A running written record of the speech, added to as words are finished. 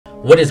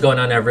What is going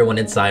on, everyone?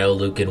 It's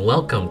Luke, and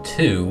welcome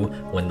to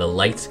When the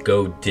Lights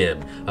Go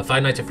Dim, a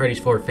Five Nights at Freddy's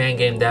 4 fan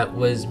game that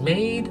was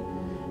made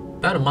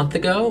about a month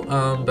ago,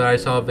 but I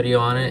saw a video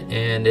on it,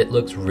 and it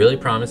looks really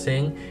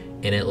promising,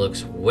 and it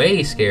looks way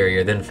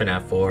scarier than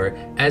FNAF 4,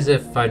 as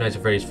if Five Nights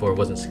at Freddy's 4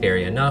 wasn't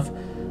scary enough.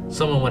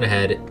 Someone went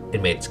ahead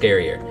and made it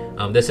scarier.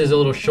 This is a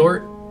little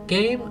short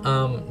game,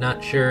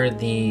 not sure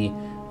the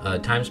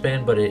time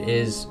span, but it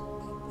is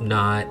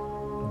not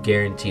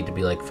guaranteed to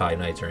be like 5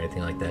 nights or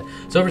anything like that.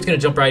 So we're just going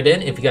to jump right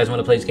in. If you guys want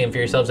to play this game for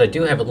yourselves, I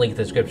do have a link in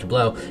the description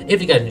below.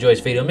 If you guys enjoy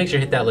this video, make sure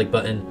to hit that like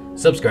button,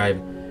 subscribe,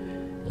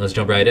 and let's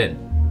jump right in.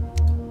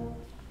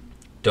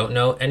 Don't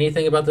know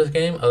anything about this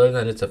game other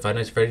than it's a Five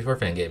Nights at Freddy's 4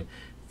 fan game.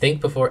 Think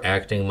before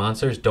acting.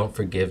 Monsters don't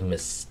forgive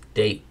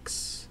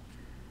mistakes.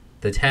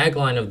 The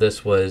tagline of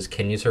this was,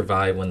 can you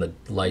survive when the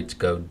lights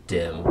go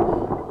dim?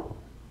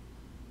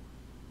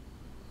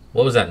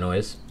 What was that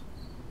noise?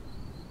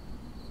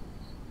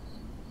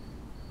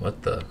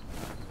 What the?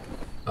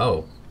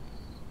 Oh.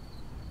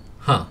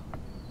 Huh.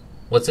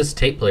 What's this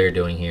tape player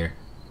doing here?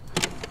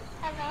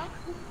 Hello?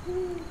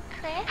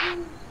 Chris?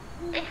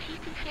 If you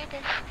can hear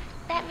this,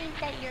 that means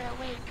that you're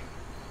awake.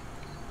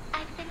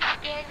 I've been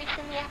scared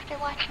recently after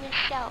watching a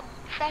show,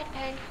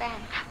 Fredbear and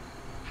Friends.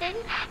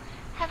 Things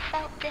have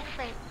felt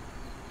different.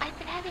 I've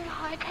been having a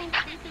hard time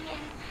sleeping, and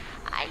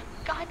I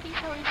got these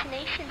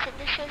hallucinations of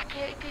the show's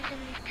characters in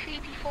these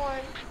creepy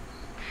forms.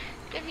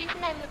 The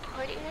reason I'm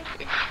recording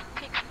this is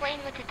to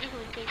explain what to do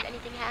in case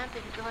anything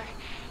happens, or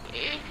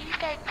if you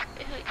start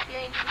to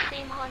experience the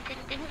same haunted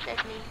things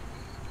as me.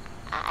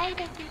 I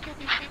don't think you'll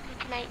be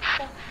sleeping tonight,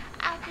 so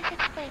I'll just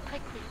explain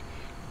quickly.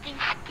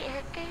 These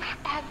characters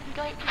have been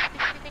going to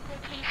specific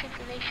locations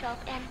when they show up,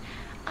 and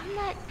I'm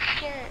not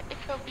sure if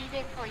they'll be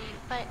there for you,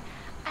 but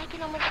I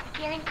can almost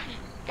guarantee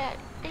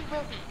that they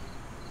will be.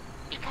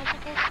 Because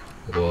of this,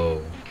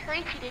 Whoa. I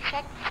encourage you to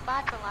check the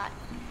spots a lot.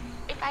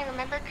 If I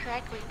remember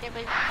correctly, there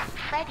was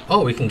Freddy.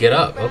 Oh, we can get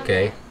up.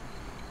 Okay.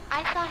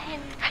 I saw him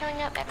showing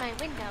up at my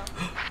window.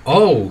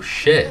 Oh,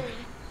 shit.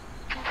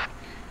 Just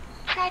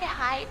try to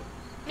hide.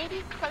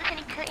 Maybe close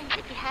any curtains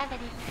if you have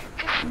any,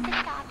 just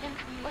to stop him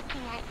from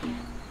looking at you.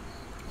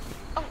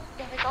 Oh,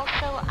 there was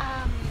also,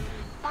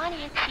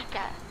 Bonnie and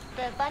Chica,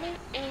 the bunny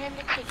and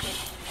the chicken.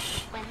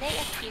 When they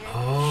appeared,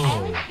 I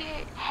always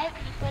hear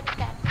heavy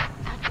footsteps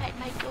outside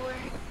my door.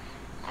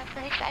 At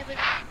first, I was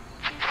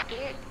too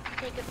scared to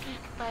take a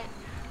peek, but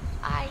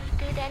I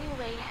did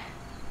anyway.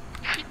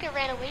 Chica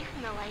ran away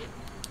from the light,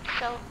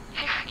 so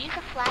just use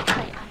a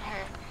flashlight on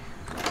her.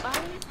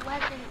 Bonnie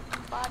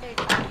wasn't bothered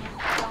by him,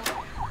 so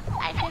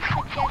I just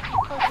suggest you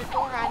close the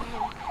door on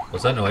him.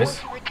 What's that noise?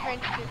 Before he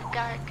returns to the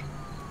dark.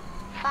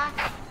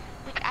 Foxy,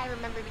 which I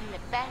remember being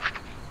the best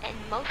and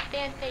most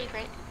fan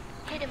favorite,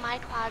 hid in my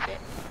closet.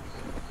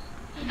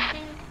 He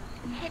seemed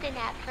hidden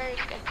at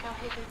first until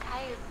his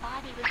entire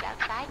body was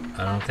outside the closet.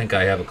 I don't think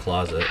I have a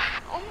closet. It's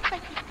almost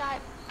like he's got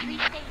 3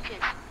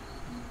 stages.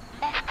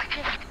 Best to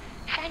just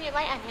shine your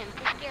light on him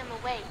to scare him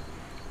away.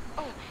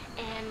 Oh,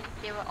 and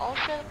there were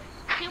also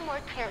 2 more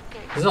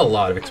characters. There's a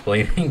lot of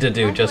explaining to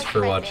do just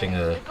for watching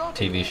a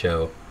TV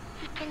show.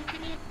 He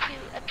continued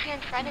to appear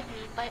in front of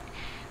me, but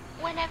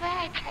whenever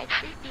I tried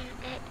sleeping,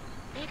 it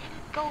made him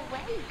go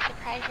away,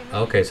 surprisingly.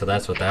 Okay, so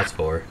that's what that's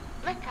for.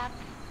 Look up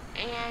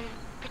and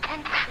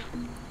pretend to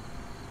sleep.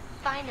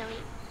 Finally,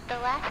 the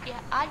last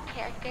yet odd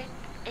character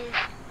is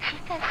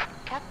Chica's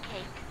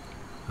cupcake.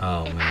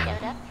 Oh, It man.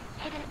 showed up,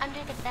 hidden under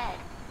the bed.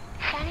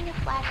 Shining a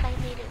flashlight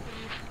made it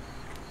leave.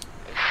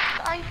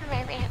 Sorry for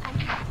my rant, I'm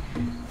just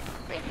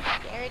really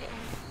scared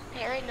and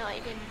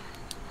paranoid, and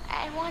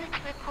I wanted to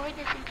record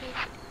this in case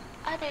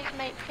others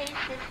might face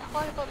this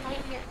horrible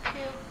nightmare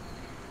too.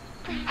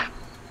 Please,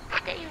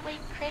 stay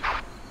awake, Chris.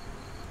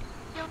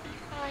 You'll be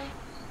fine.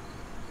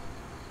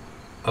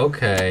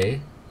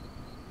 Okay.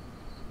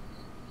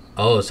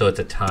 Oh, so it's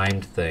a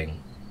timed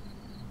thing.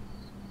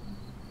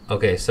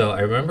 Okay, so I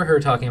remember her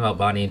talking about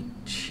Bonnie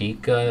and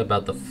Chica,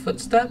 about the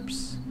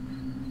footsteps,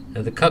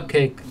 and the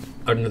cupcake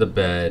under the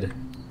bed.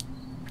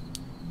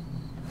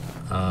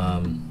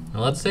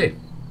 Well, let's see.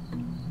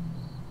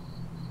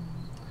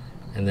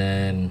 And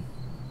then,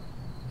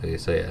 okay,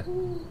 so yeah.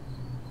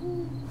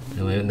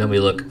 And then we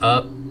look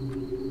up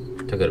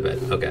to go to bed.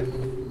 Okay.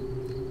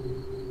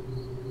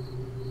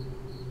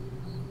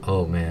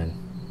 Oh, man.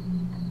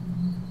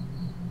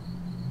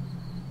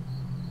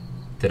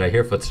 Did I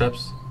hear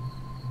footsteps?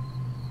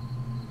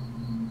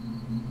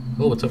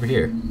 Oh, what's over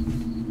here?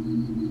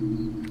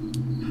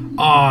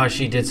 Oh,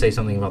 she did say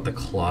something about the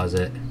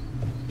closet.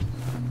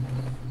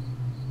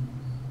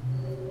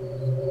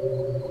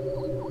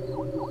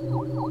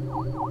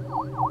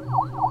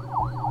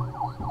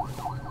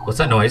 What's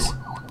that noise?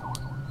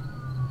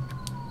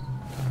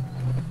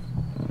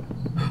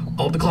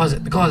 Oh, the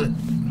closet, the closet.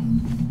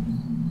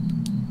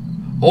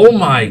 Oh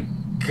my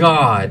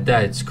god,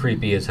 that's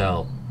creepy as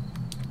hell.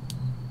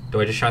 Do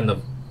I just shine the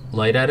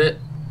light at it?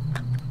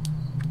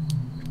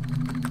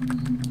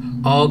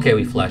 Oh, okay,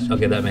 we flashed.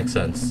 Okay, that makes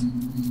sense.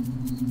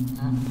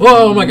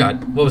 Whoa, oh my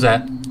god, what was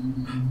that?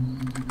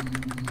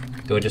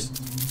 Do I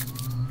just...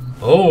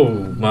 Oh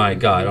my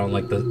god, I don't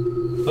like this.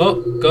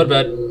 Oh, go to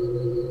bed.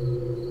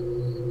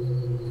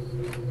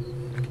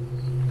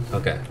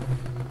 Okay.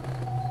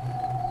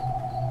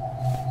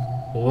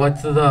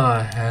 What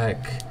the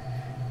heck?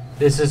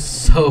 This is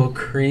so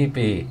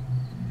creepy.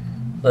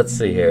 Let's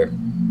see here.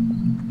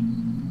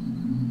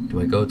 Do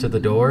I go to the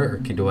door or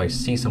do I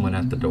see someone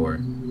at the door?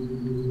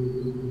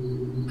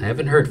 I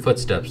haven't heard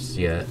footsteps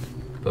yet,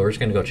 but we're just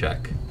gonna go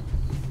check.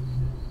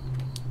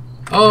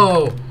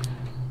 Oh!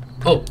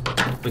 Oh,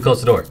 we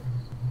closed the door.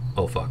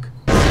 Oh, fuck.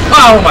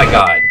 Oh my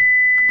god!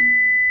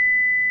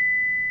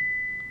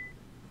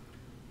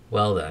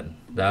 Well then,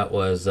 that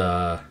was,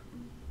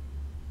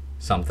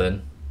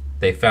 something.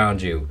 They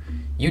found you.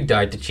 You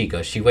died to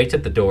Chica. She waits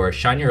at the door.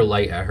 Shine your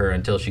light at her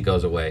until she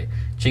goes away.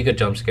 Chica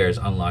jump scares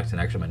unlocks an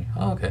extra menu.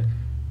 Oh, okay.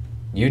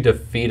 You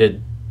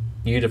defended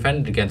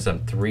against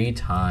them 3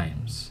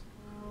 times.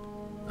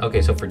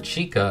 Okay, so for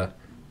Chica,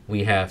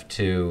 we have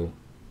to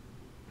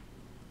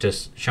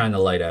just shine the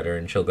light at her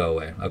and she'll go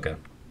away. Okay.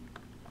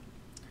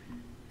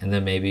 And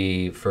then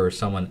maybe for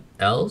someone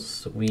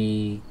else,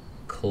 we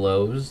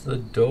close the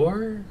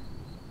door?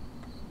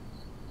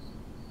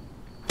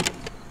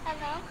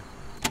 Hello?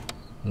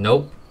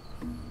 Nope.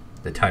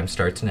 The time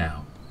starts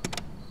now.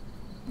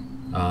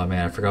 Oh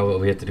man, I forgot what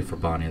we have to do for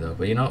Bonnie though.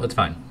 But you know, it's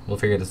fine. We'll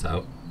figure this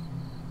out.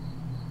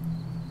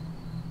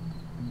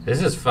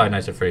 This is Five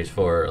Nights at Freddy's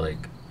 4,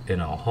 like, in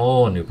a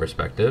whole new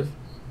perspective.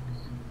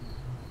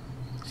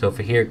 So if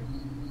we hear,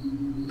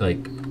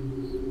 like,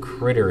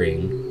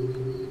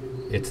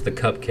 crittering, it's the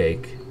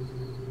cupcake.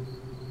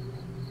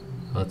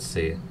 Let's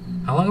see.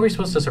 How long are we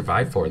supposed to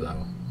survive for,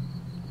 though?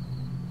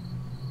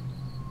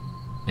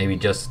 Maybe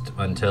just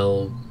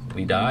until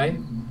we die?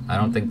 I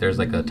don't think there's,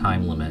 like, a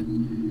time limit.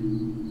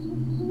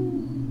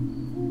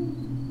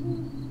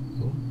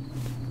 Ooh.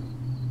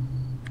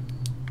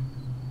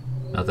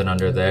 Nothing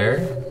under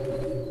there.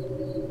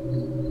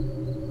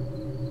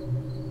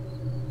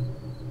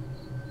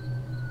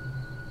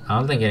 I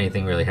don't think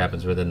anything really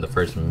happens within the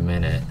first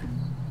minute.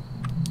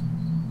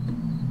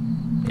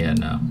 Yeah,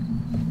 no.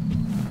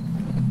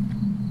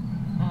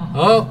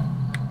 Oh!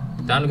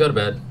 Time to go to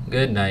bed.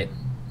 Good night.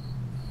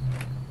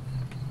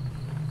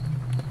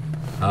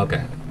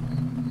 Okay.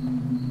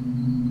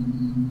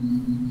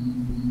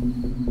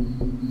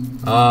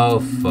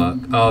 Oh, fuck.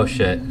 Oh,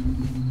 shit.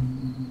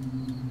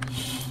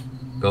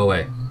 Go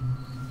away.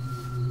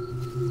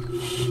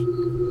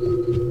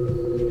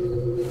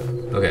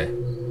 Okay.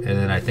 And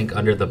then I think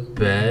under the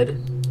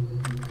bed.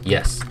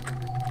 Yes.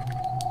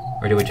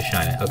 Or do we just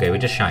shine it? Okay, we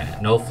just shine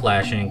it. No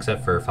flashing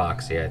except for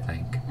Foxy, I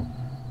think.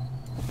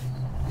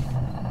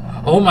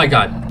 Oh my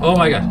god. Oh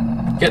my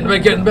god. Get in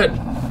bed, get in bed.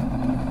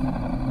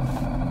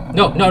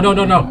 No, no, no,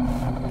 no,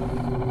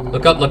 no.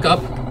 Look up, look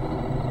up.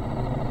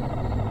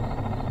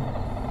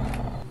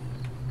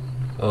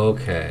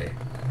 Okay.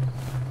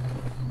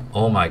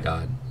 Oh my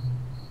god.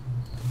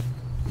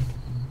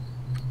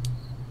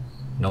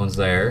 No one's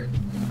there.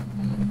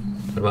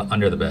 What about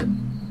under the bed?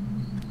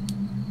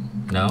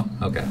 No?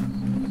 Okay.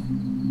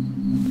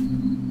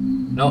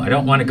 No, I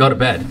don't want to go to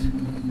bed.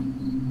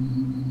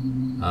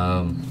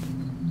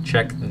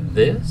 Check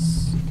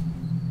this.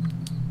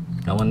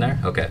 No one there?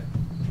 Okay.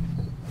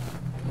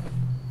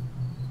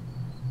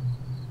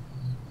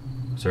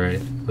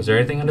 Was there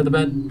anything under the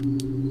bed?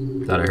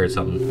 Thought I heard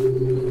something.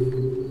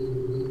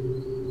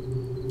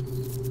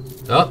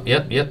 Oh,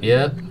 yep, yep,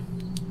 yep.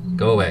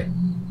 Go away.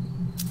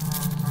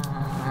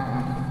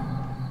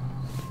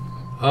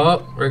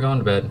 Oh, we're going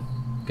to bed.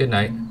 Good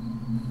night.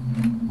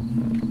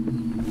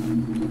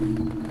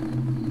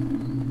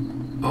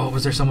 Oh,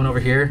 was there someone over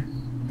here?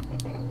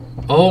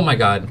 Oh my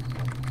god.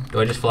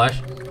 Do I just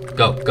flash?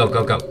 Go, go,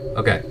 go, go.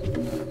 Okay.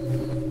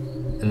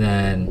 And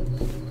then...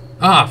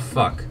 Ah,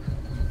 fuck.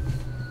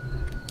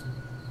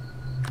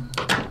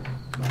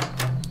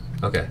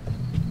 Okay.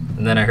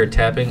 And then I heard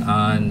tapping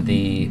on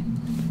the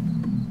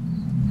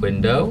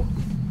window.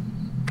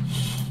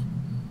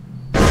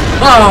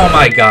 Oh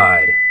my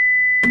god.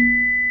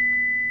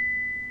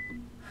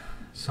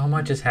 So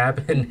much is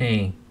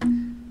happening.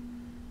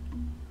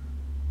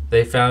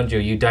 They found you.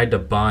 You died to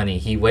Bonnie.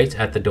 He waits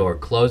at the door.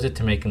 Close it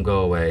to make him go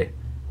away.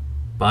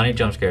 Bonnie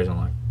jump scares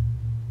unlocked.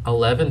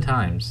 11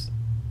 times.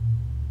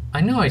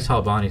 I know I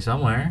saw Bonnie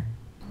somewhere.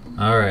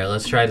 Alright,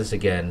 let's try this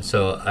again.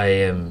 So I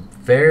am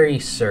very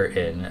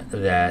certain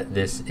that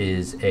this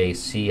is a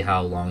see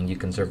how long you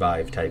can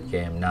survive type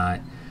game, not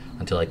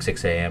until like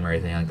 6 a.m. or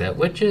anything like that,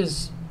 which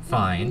is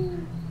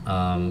fine.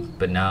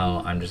 But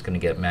now I'm just going to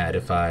get mad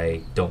if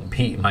I don't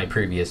beat my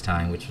previous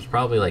time, which was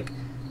probably like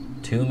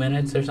 2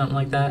 minutes or something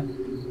like that.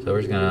 So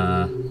we're just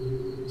gonna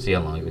see how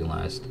long we can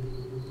last.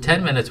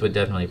 10 minutes would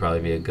definitely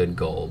probably be a good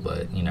goal,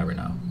 but you never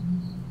know.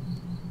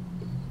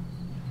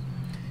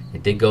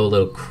 It did go a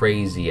little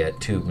crazy at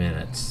 2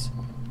 minutes.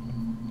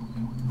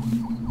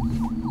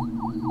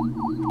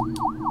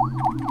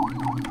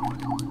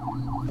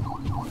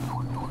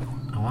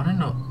 I want to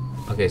know...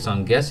 Okay, so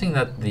I'm guessing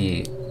that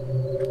the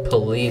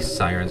police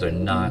sirens are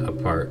not a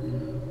part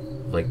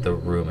of like the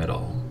room at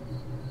all.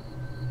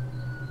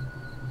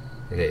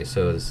 Okay,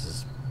 so this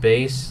is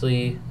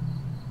basically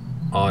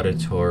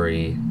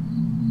auditory.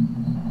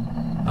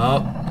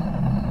 Oh.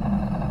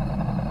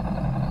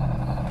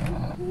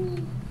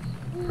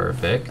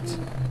 Perfect.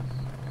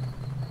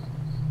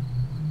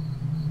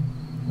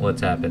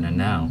 What's happening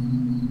now?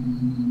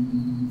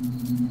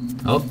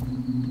 Oh.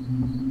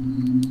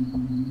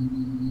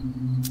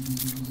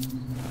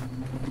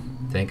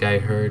 Think I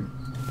heard...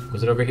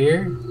 Was it over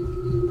here?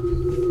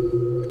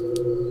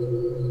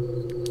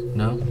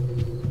 No?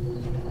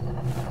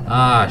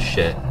 Ah,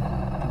 shit.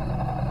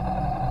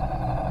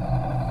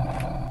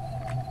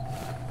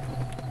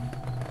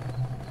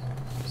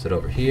 Is it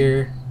over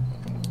here?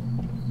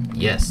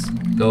 Yes.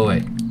 Go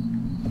away.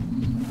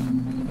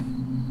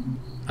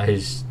 I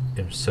just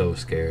am so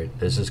scared.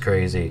 This is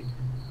crazy.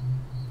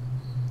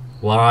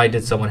 Why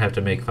did someone have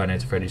to make Five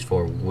Nights at Freddy's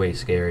 4 way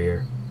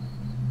scarier?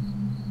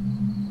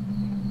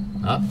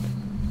 Up.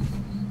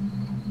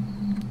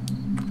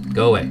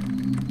 Go away.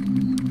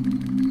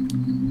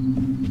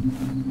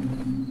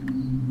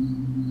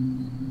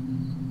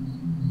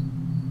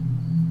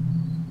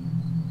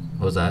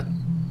 What was that?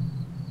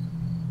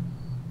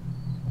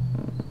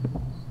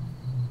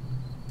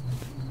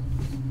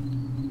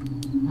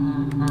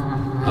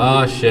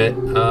 Oh shit.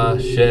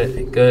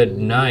 Shit. Good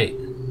night.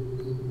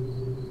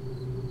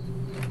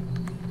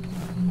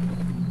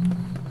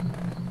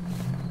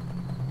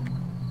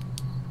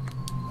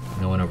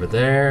 No one over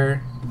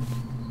there.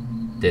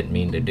 Didn't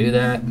mean to do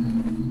that.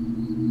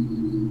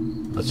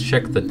 Let's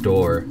check the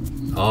door.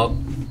 Oh.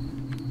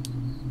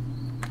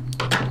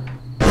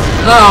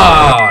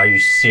 Oh, are you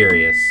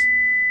serious?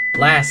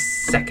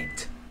 Last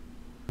second.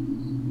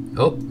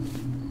 Oh.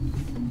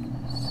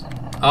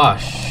 Oh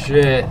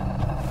shit.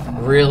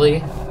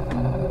 Really?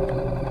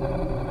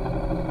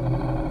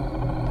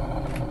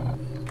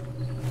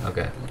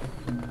 Okay.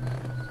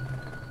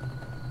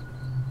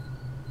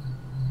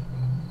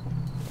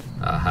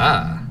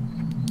 Aha.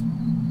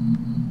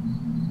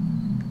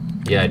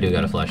 Yeah, I do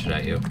gotta flash it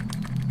at you.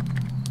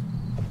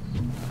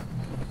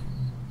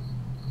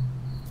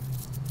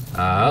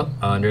 Up,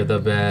 under the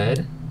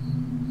bed.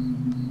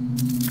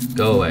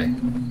 Go away.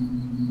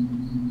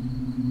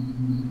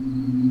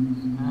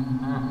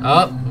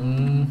 Up.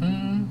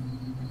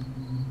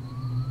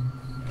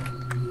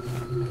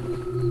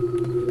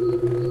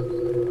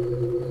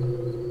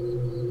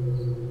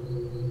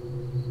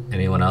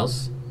 Anyone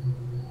else?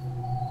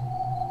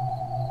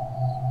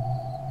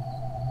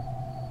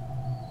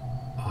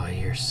 Oh, I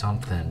hear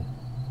something,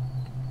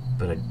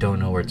 but I don't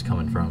know where it's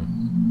coming from.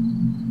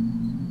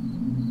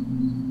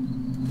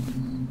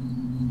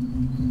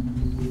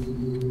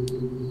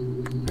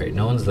 Alright,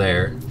 no one's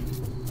there.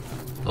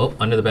 Oh,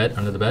 under the bed,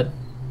 under the bed.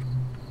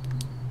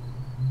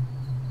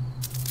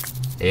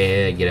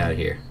 Yeah, get out of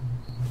here.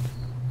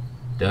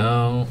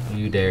 Don't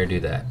you dare do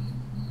that.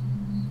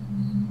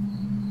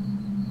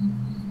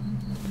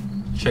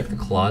 Check the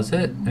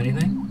closet.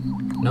 Anything?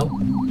 Nope.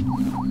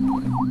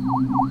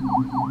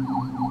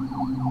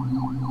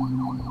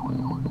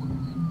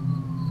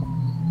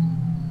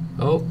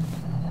 Oh.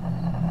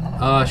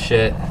 Oh,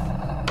 shit.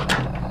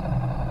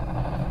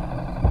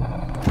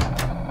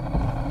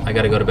 I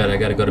gotta go to bed, I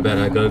gotta go to bed,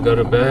 I gotta go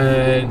to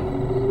bed.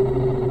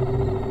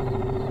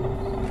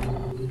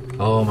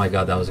 Oh my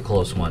god, that was a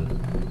close one.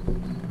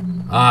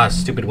 Ah,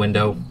 stupid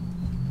window.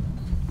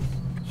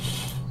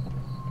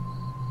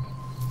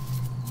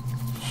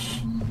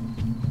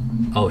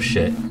 Oh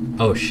shit.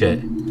 Oh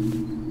shit.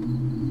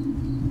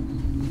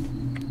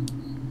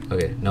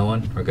 Okay, no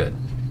one? We're good.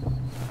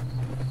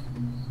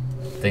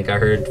 Think I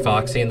heard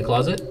Foxy in the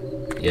closet?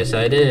 Yes,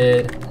 I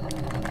did.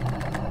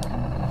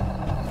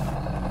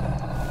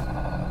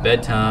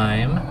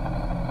 Bedtime.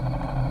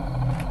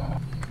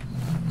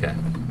 Okay.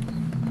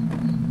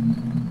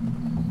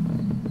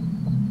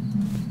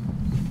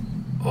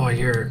 Oh, I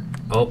hear...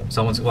 Oh,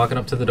 someone's walking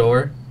up to the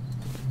door.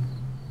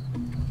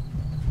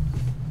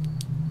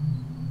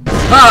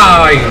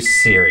 Oh, are you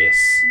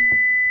serious?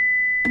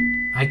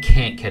 I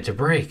can't catch a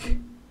break.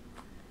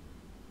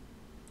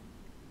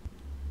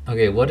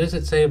 Okay, what does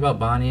it say about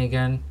Bonnie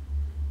again?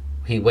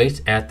 He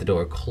waits at the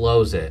door.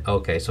 Close it.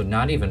 Okay, so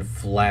not even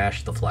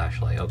flash the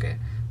flashlight. Okay,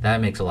 that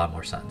makes a lot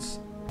more sense.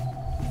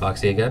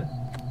 Foxy again?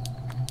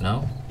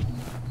 No?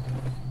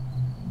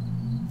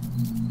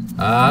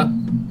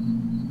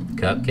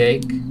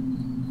 Cupcake.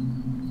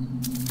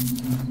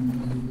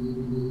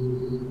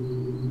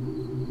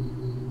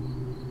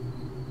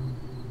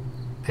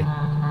 Hey.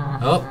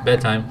 Oh,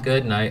 bedtime.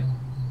 Good night.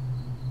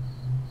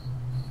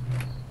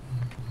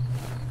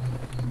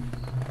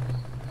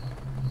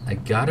 I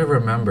gotta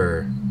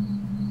remember,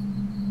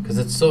 because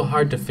it's so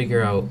hard to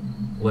figure out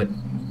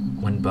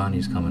when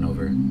Bonnie's coming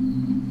over.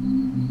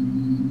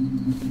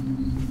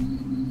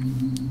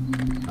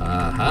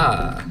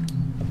 Aha.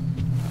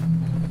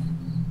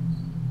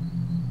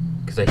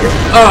 Because I hear...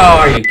 Oh,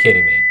 are you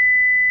kidding me?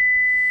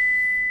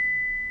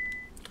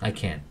 I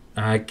can't.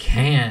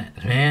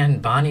 Man,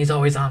 Bonnie's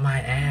always on my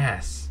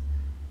ass.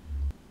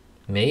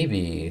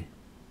 Maybe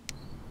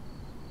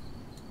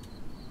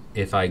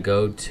if I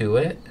go to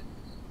it,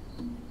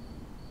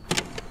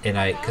 and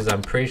because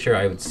I'm pretty sure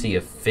I would see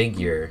a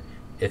figure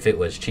if it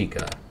was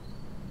Chica.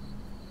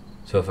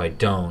 So if I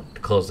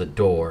don't close the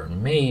door,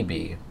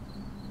 maybe.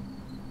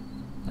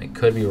 I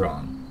could be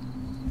wrong.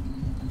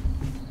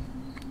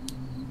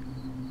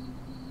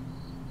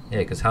 Yeah,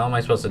 because how am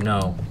I supposed to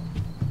know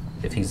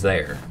if he's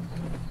there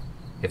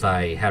if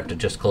I have to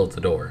just close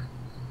the door?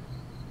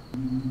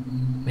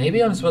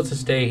 Maybe I'm supposed to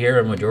stay here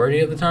a majority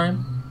of the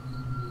time?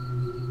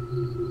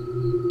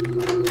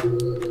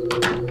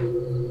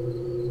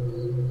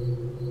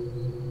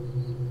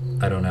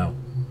 I don't know.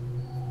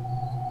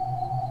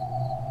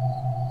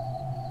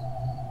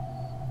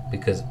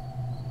 Because...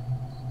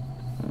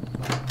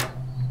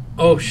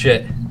 Oh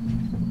shit.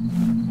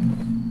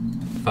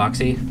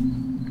 Foxy?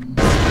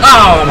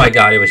 Oh my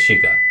god, it was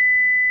Chica.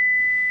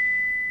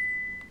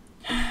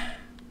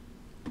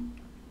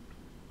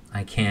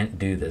 I can't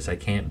do this. I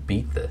can't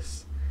beat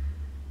this.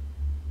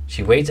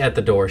 She waits at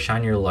the door.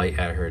 Shine your light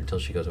at her until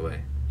she goes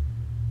away.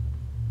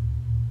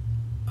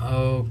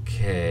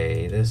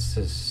 Okay, this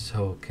is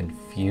so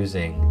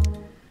confusing.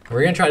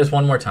 We're gonna try this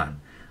one more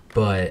time.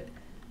 But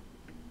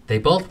they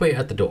both wait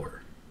at the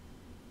door.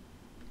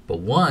 But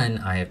one,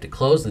 I have to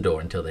close the door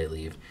until they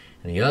leave.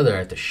 And the other, I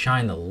have to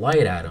shine the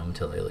light at them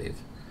until they leave.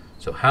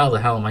 So how the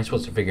hell am I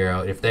supposed to figure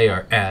out if they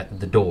are at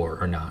the door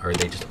or not? Are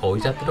they just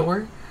always at the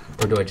door?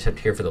 Or do I just have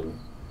to hear for the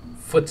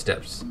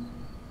footsteps?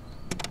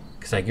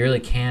 Because I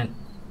really can't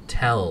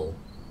tell.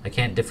 I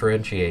can't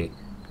differentiate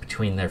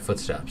between their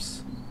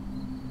footsteps.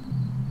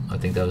 I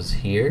think that was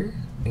here.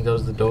 I think that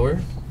was the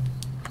door.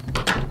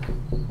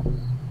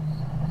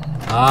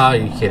 Ah, are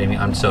you kidding me?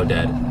 I'm so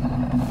dead.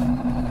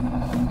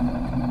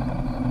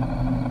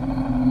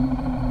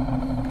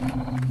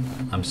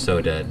 I'm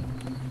so dead.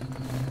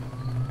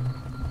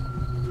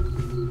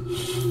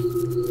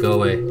 Go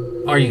away.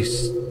 Are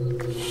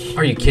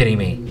you kidding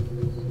me?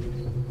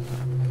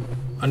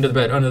 Under the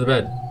bed, under the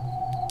bed.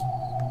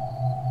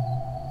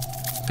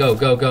 Go,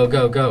 go, go,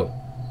 go, go.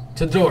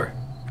 To the door.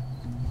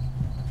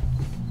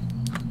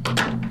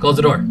 Close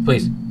the door,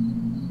 please.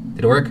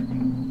 Did it work?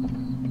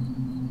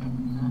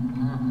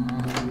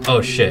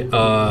 Oh shit.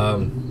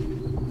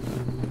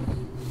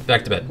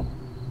 Back to bed.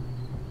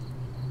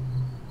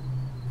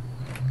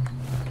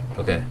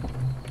 Okay.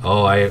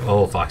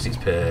 Oh, Foxy's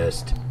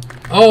pissed.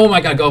 Oh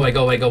my god, go away,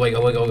 go away, go away, go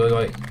away, go away, go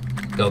away.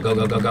 Go, go,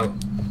 go, go, go.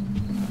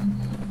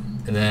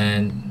 And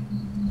then...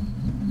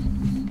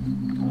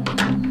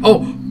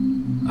 Oh!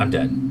 I'm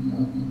dead.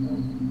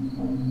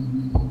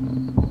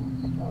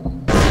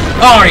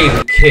 Oh, are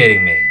you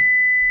kidding me?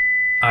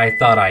 I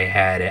thought I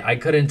had it. I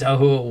couldn't tell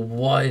who it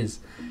was.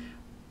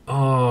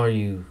 Oh, are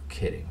you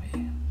kidding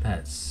me?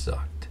 That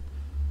sucked.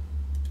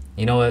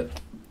 You know what?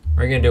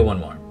 We're gonna do one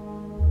more.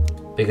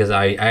 Because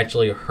I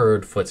actually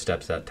heard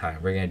footsteps that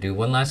time. We're gonna do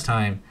one last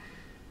time.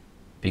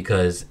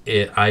 Because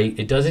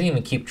it doesn't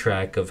even keep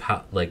track of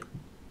how, like,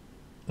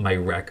 my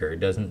record. It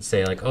doesn't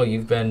say like, oh,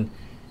 you've been,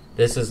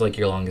 this is like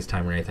your longest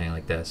time or anything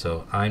like that.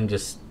 So I'm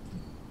just,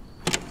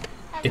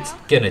 it's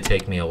gonna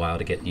take me a while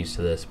to get used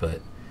to this,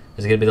 but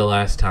it's gonna be the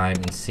last time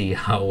and see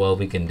how well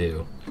we can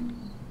do.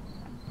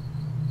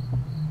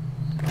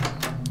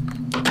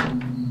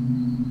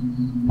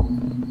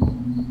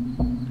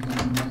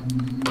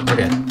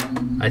 Okay,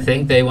 I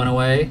think they went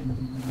away.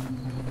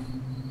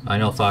 I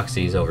know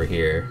Foxy's over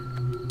here.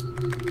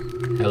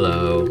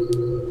 Hello.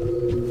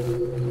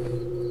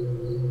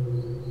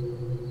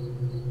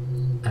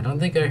 I don't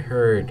think I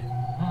heard...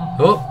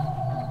 Oh!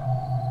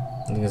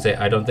 I was gonna say,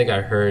 I don't think I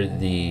heard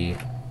the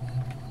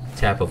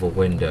tap of a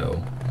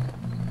window.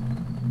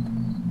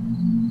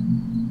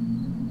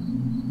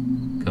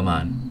 Come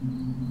on.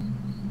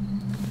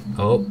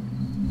 Oh.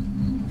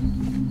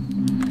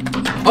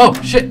 Oh,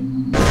 shit!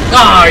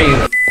 Oh, are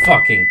you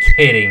fucking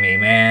kidding me,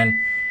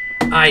 man?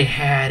 I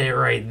had it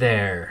right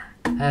there.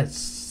 That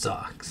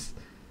sucks.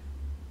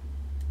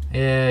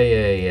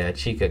 Yeah.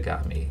 Chica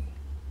got me.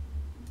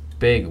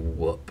 Big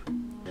whoop.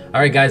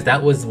 Alright guys,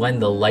 that was When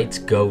the Lights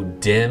Go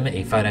Dim,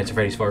 a Five Nights at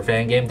Freddy's 4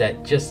 fan game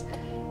that just,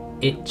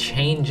 it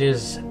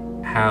changes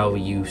how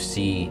you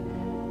see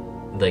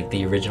like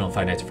the original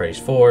Five Nights at Freddy's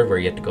 4, where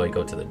you have to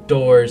go to the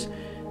doors.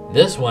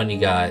 This one, you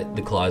got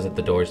the closet,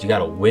 the doors, you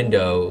got a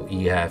window,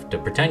 you have to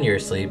pretend you're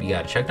asleep, you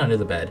got to check under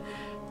the bed.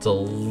 It's a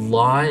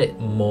lot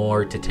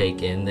more to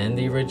take in than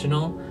the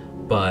original,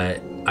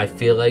 but I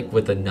feel like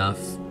with enough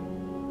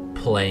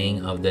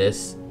playing of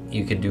this,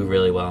 you can do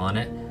really well on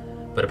it.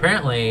 But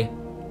apparently,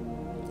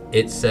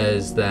 it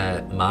says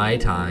that my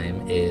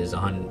time is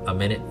on a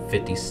minute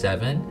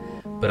 57,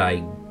 but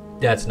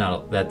that's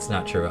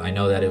not true. I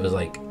know that it was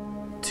like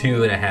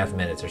 2.5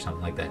 minutes or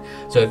something like that.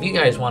 So if you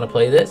guys want to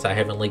play this, I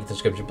have a link in the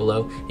description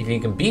below. If you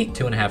can beat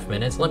 2.5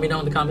 minutes, let me know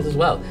in the comments as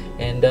well.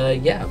 And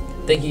yeah,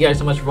 thank you guys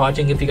so much for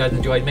watching. If you guys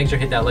enjoyed, make sure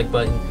to hit that like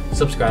button,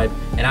 subscribe,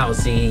 and I will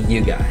see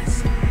you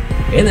guys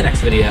in the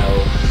next video.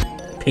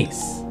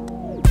 Peace.